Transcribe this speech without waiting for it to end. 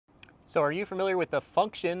So are you familiar with the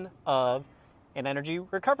function of an energy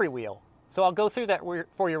recovery wheel? So I'll go through that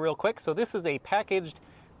for you real quick. So this is a packaged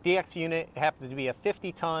DX unit. It happens to be a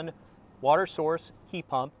 50-ton water source heat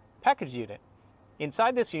pump package unit.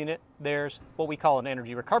 Inside this unit, there's what we call an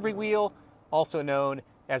energy recovery wheel, also known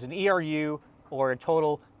as an ERU or a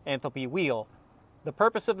total enthalpy wheel. The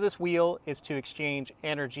purpose of this wheel is to exchange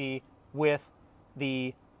energy with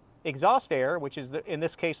the exhaust air, which is, in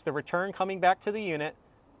this case, the return coming back to the unit.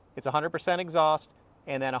 It's 100% exhaust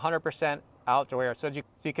and then 100% outdoor air. So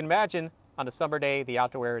you can imagine on a summer day, the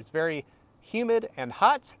outdoor air is very humid and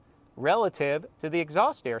hot relative to the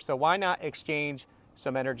exhaust air. So why not exchange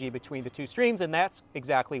some energy between the two streams? And that's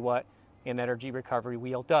exactly what an energy recovery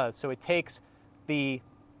wheel does. So it takes the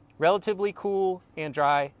relatively cool and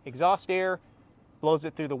dry exhaust air, blows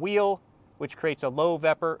it through the wheel, which creates a low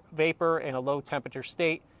vapor and a low temperature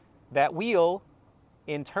state. That wheel,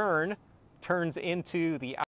 in turn, turns into the